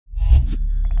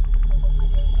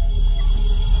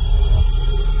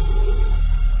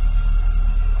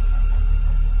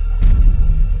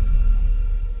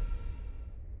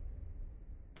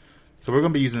So we're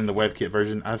going to be using the Webkit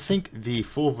version. I think the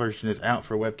full version is out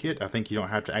for Webkit. I think you don't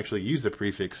have to actually use the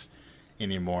prefix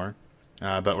anymore.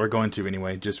 But we're going to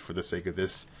anyway, just for the sake of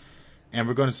this. And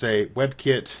we're going to say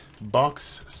Webkit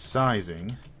box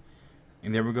sizing.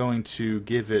 And then we're going to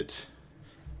give it...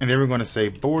 And then we're going to say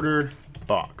border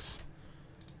box.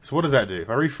 So what does that do? If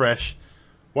I refresh,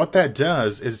 what that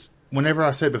does is, whenever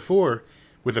I said before,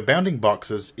 with the bounding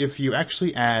boxes, if you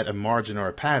actually add a margin or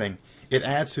a padding, it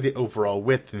adds to the overall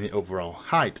width and the overall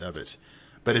height of it.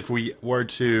 But if we were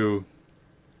to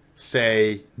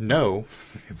say no,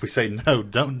 if we say no,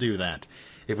 don't do that.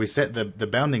 If we set the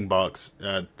bounding box,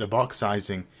 the box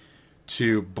sizing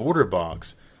to border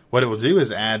box, what it will do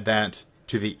is add that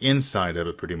to the inside of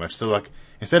it pretty much. So like,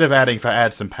 instead of adding, if I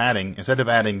add some padding, instead of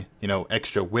adding, you know,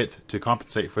 extra width to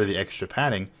compensate for the extra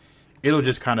padding, it'll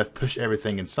just kind of push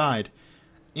everything inside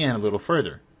in a little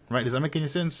further. Right? Does that make any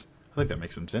sense? I think that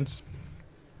makes some sense.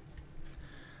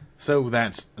 So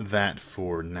that's that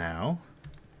for now.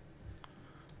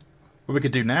 What we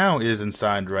could do now is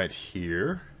inside right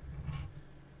here,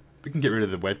 we can get rid of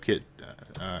the Webkit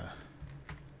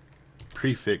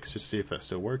prefix, just see if that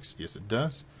still works. Yes, it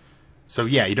does. So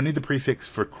yeah, you don't need the prefix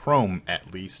for Chrome,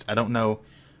 at least. I don't know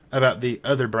about the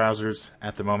other browsers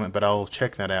at the moment, but I'll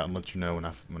check that out and let you know when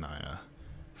I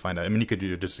find out. I mean, you could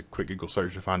do just a quick Google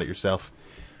search to find it yourself.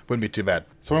 Wouldn't be too bad.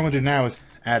 So what I'm going to do now is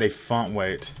add a font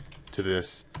weight to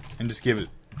this and just give it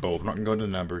bold. I'm not going to go into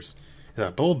the numbers. If I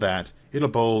bold that, it'll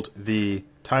bold the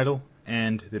title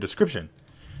and the description.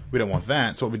 We don't want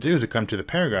that, so what we do is we come to the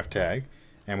paragraph tag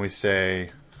and we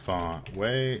say font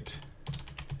weight,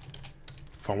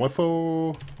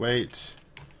 weight,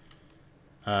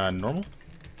 normal.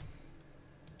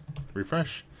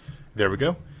 Refresh. There we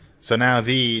go. So now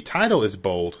the title is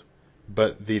bold,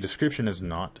 but the description is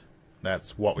not.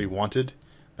 That's what we wanted.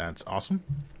 That's awesome.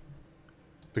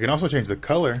 We can also change the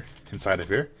color inside of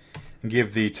here and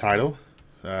give the title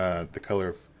the color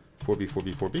of 4B,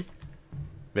 4B, 4B.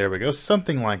 There we go.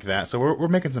 Something like that. So we're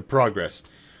making some progress.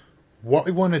 What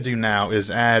we want to do now is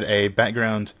add a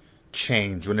background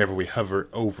change whenever we hover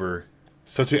over.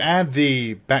 So to add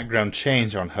the background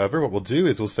change on hover, what we'll do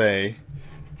is we'll say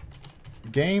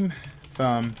game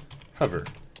thumb hover.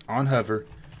 On hover,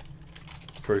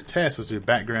 for a test, we'll do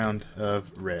background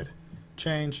of red.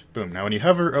 Change. Boom. Now when you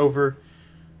hover over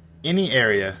any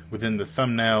area within the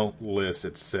thumbnail list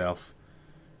itself,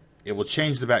 it will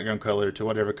change the background color to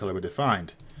whatever color we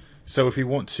defined. So if you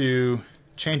want to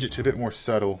change it to a bit more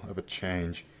subtle of a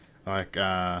change, like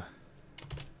EEE.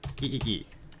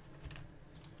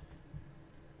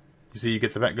 You see you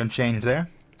get the background change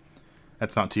there?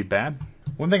 That's not too bad.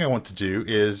 One thing I want to do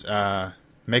is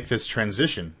make this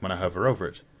transition when I hover over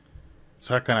it.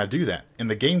 So how can I do that? In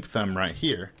the game thumb right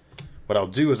here, what I'll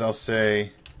do is I'll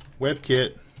say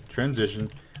Webkit Transition.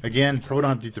 Again, probably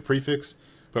don't use the prefix,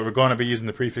 but we're going to be using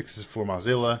the prefixes for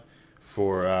Mozilla,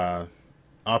 for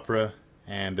Opera,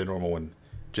 and the normal one,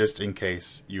 just in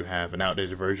case you have an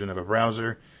outdated version of a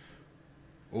browser,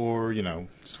 or, you know,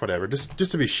 just whatever, just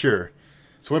to be sure.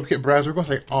 So Webkit browser, we're going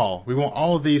to say all. We want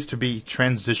all of these to be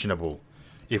transitionable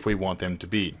if we want them to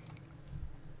be.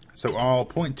 So all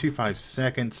 0.25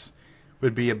 seconds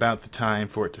would be about the time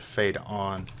for it to fade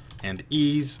on and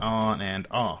ease on and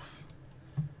off.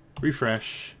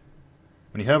 Refresh.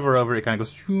 When you hover over it, it kind of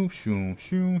goes shoo, shoo,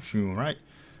 shoo, shoo, right?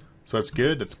 So that's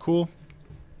good, that's cool.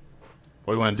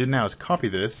 What we want to do now is copy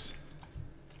this,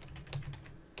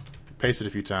 paste it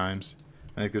a few times,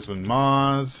 make this one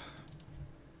Moz,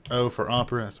 O for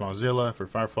Opera, that's Mozilla, for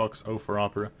Firefox, O for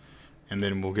Opera, and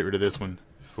then we'll get rid of this one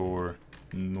for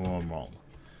normal.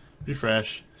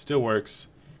 Refresh, still works,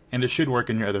 and it should work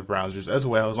in your other browsers as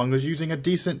well, as long as you're using a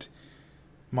decent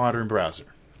modern browser.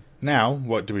 Now,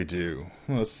 what do we do?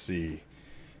 Let's see.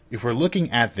 If we're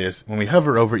looking at this, when we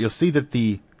hover over it, you'll see that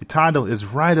the title is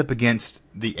right up against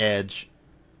the edge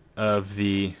of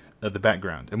the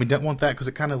background. And we don't want that because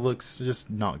it kind of looks just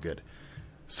not good.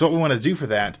 So what we want to do for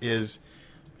that is,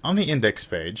 on the index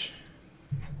page,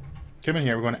 come in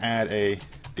here, we're going to add a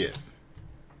div.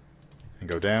 And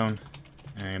go down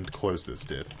and close this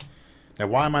div. Now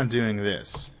why am I doing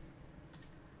this?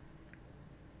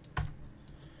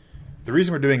 The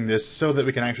reason we're doing this is so that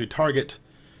we can actually target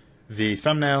the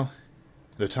thumbnail,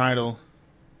 the title,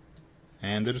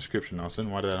 and the description. Also,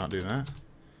 why did I not do that?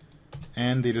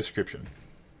 And the description.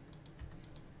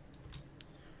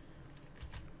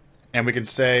 And we can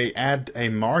say add a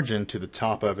margin to the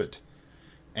top of it,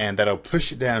 and that'll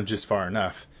push it down just far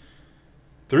enough.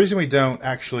 The reason we don't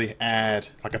actually add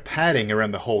like a padding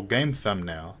around the whole game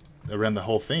thumbnail, around the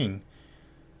whole thing,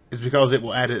 is because it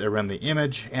will add it around the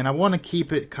image, and I want to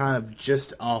keep it kind of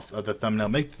just off of the thumbnail.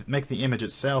 Make the image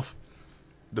itself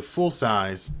the full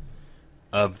size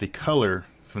of the color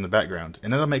from the background.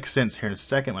 And that'll make sense here in a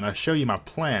second when I show you my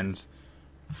plans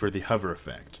for the hover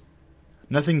effect.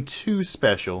 Nothing too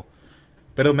special,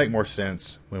 but it'll make more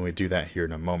sense when we do that here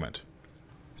in a moment.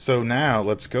 So now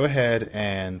let's go ahead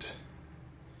and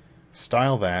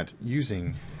style that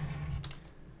using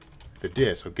the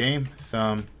div. So game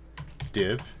thumb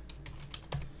div,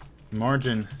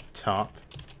 margin top,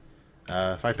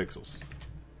 5 pixels.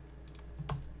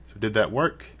 So did that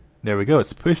work? There we go.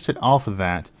 It's pushed it off of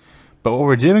that. But what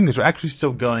we're doing is we're actually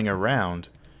still going around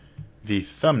the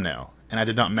thumbnail, and I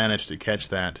did not manage to catch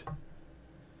that.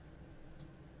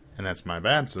 And that's my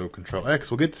bad, so Control X.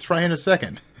 We'll get this right in a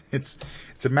second. It's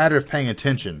a matter of paying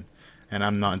attention, and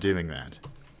I'm not doing that.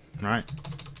 Alright?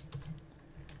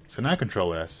 So now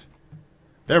Control S.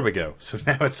 There we go. So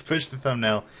now it's pushed the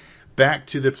thumbnail back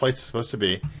to the place it's supposed to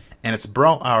be, and it's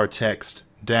brought our text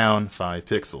down 5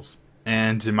 pixels.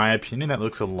 And in my opinion, that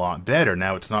looks a lot better.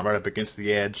 Now it's not right up against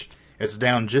the edge. It's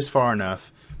down just far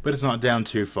enough, but it's not down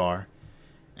too far.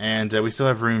 And we still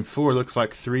have room for, looks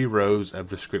like, 3 rows of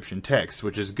description text,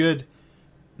 which is good.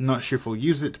 Not sure if we'll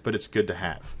use it, but it's good to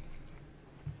have.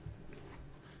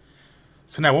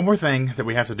 So now one more thing that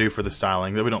we have to do for the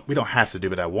styling, that we don't have to do,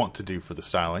 but I want to do for the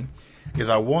styling, is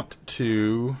I want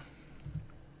to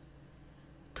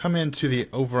come into the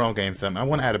overall game thumb. I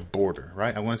want to add a border,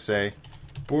 right? I want to say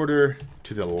border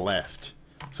to the left.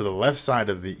 So the left side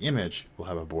of the image will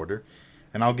have a border,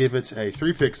 and I'll give it a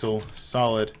 3 pixel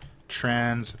solid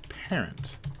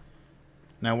transparent.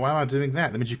 Now why am I doing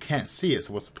that? That means you can't see it,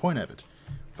 so what's the point of it?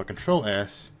 If I Control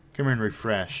S, come here and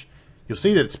refresh, you'll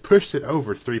see that it's pushed it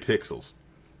over 3 pixels.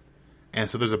 And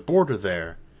so there's a border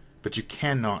there, but you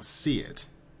cannot see it.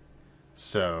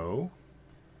 So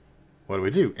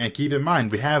what do? And keep in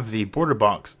mind, we have the border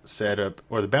box set up,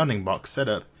 or the bounding box set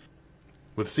up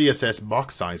with CSS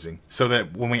box sizing, so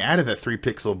that when we added that 3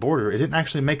 pixel border, it didn't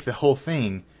actually make the whole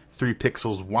thing 3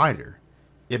 pixels wider.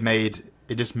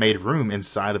 It just made room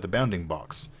inside of the bounding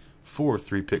box for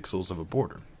 3 pixels of a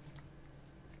border.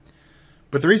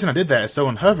 But the reason I did that is so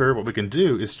in hover, what we can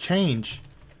do is change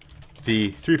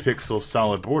the 3 pixel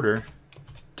solid border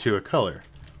to a color.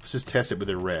 Let's just test it with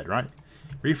a red, right?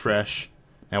 Refresh.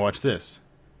 Now watch this.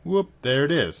 Whoop, there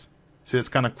it is. See, it's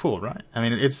kind of cool, right? I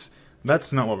mean,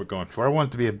 that's not what we're going for. I want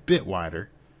it to be a bit wider.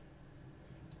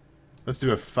 Let's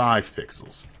do a 5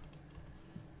 pixels.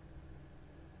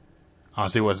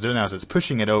 See what it's doing now is it's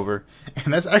pushing it over,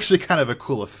 and that's actually kind of a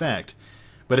cool effect,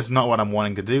 but it's not what I'm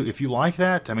wanting to do. If you like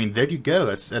that, I mean, there you go.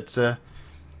 That's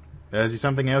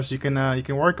something else you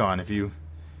can work on if you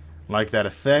like that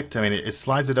effect. I mean, it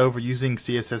slides it over using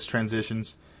CSS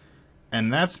transitions,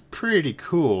 and that's pretty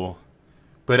cool,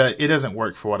 but it doesn't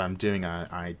work for what I'm doing,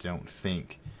 I don't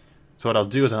think. So what I'll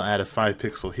do is I'll add a 5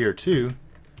 pixel here too,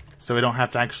 so we don't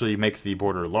have to actually make the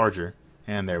border larger.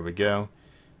 And there we go.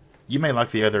 You may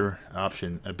like the other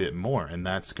option a bit more, and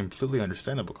that's completely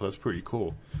understandable because that's pretty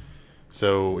cool.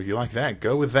 So if you like that,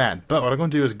 go with that. But what I'm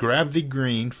going to do is grab the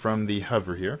green from the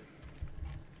hover here,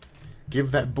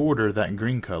 give that border that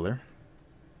green color,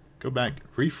 go back,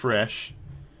 refresh.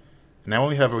 Now when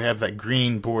we hover, we have that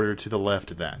green border to the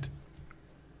left of that.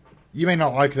 You may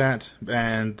not like that,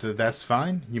 and that's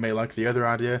fine. You may like the other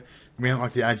idea. You may not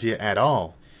like the idea at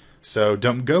all. So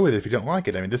don't go with it if you don't like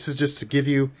it. I mean, this is just to give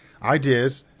you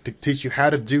ideas, to teach you how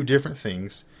to do different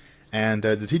things, and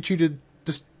to teach you to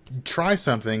just try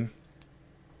something.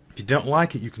 If you don't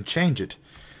like it, you can change it.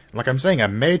 Like I'm saying, I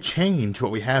may change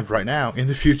what we have right now in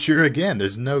the future again.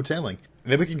 There's no telling.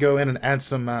 Then we can go in and add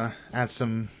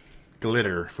some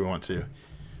glitter if we want to.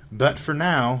 But for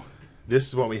now, this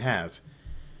is what we have.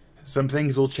 Some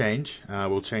things will change.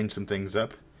 We'll change some things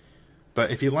up.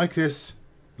 But if you like this,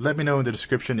 let me know in the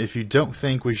description. If you don't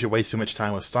think we should waste too much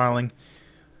time with styling,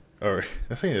 or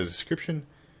I think in the description,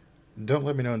 don't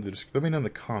let me know in the let me know in the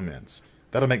comments.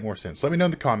 That'll make more sense. Let me know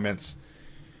in the comments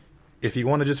if you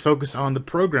want to just focus on the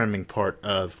programming part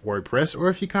of WordPress, or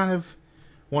if you kind of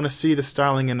want to see the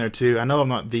styling in there too. I know I'm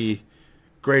not the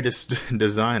greatest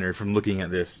designer from looking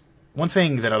at this. One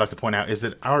thing that I'd like to point out is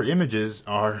that our images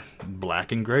are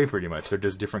black and gray pretty much. They're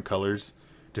just different colors,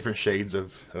 different shades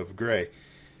of gray.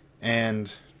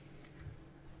 And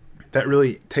that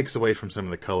really takes away from some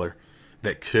of the color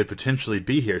that could potentially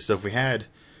be here. So if we had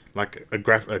like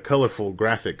a colorful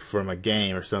graphic from a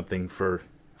game or something for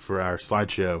our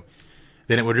slideshow,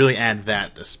 then it would really add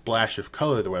a splash of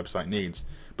color the website needs.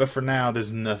 But for now,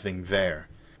 there's nothing there.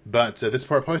 But this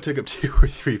part probably took up 2 or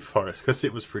 3 parts because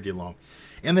it was pretty long.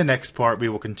 In the next part, we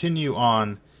will continue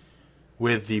on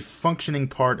with the functioning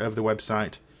part of the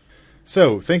website.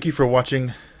 So, thank you for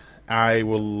watching. I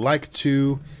would like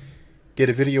to get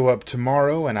a video up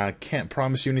tomorrow, and I can't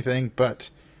promise you anything,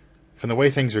 but from the way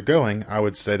things are going, I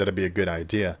would say that'd be a good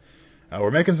idea.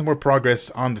 We're making some more progress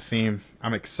on the theme.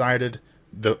 I'm excited.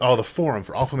 The forum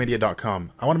for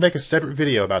alphamedia.com. I want to make a separate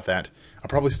video about that. I'll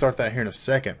probably start that here in a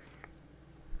second.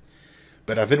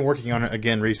 But I've been working on it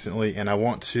again recently, and I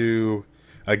want to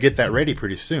get that ready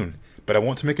pretty soon. But I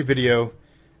want to make a video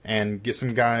and get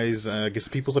some guys, get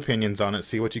some people's opinions on it,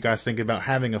 see what you guys think about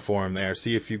having a forum there,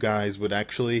 see if you guys would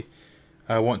actually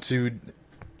want to,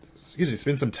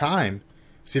 spend some time,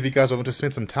 see if you guys want to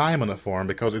spend some time on the forum,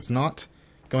 because it's not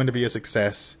going to be a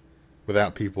success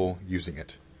without people using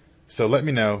it. So let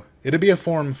me know. It'll be a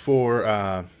forum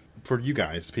for you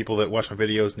guys, people that watch my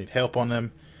videos, need help on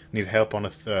them, need help on a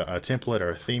template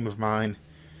or a theme of mine,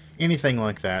 anything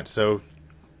like that. So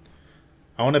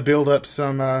I want to build up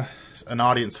some an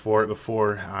audience for it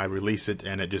before I release it,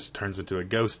 and it just turns into a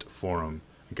ghost forum,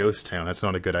 a ghost town. That's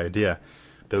not a good idea.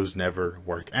 Those never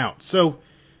work out. So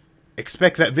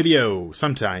expect that video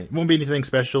sometime. It won't be anything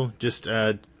special, just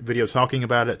a video talking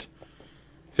about it.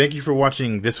 Thank you for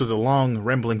watching. This was a long,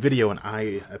 rambling video, and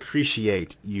I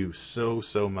appreciate you so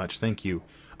much. Thank you.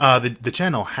 The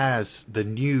channel has the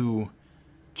new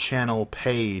channel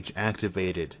page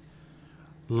activated.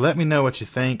 Let me know what you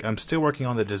think. I'm still working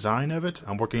on the design of it.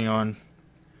 I'm working on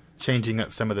changing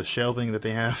up some of the shelving that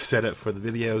they have set up for the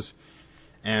videos,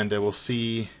 and we'll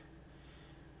see.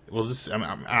 We'll just.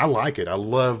 I like it. I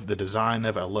love the design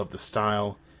of it. I love the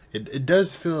style. It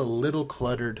does feel a little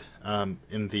cluttered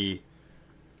in the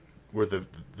where the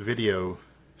video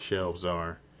shelves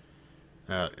are.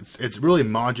 It's really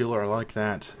modular. I like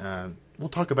that. We'll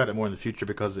talk about it more in the future,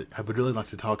 because I would really like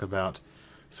to talk about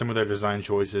some of their design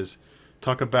choices.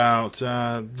 Talk about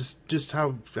just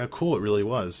how cool it really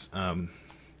was,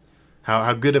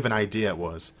 how good of an idea it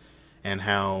was, and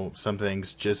how some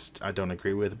things just I don't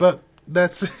agree with. But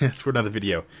that's for another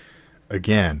video.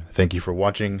 Again, thank you for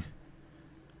watching.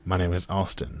 My name is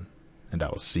Austin, and I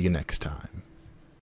will see you next time.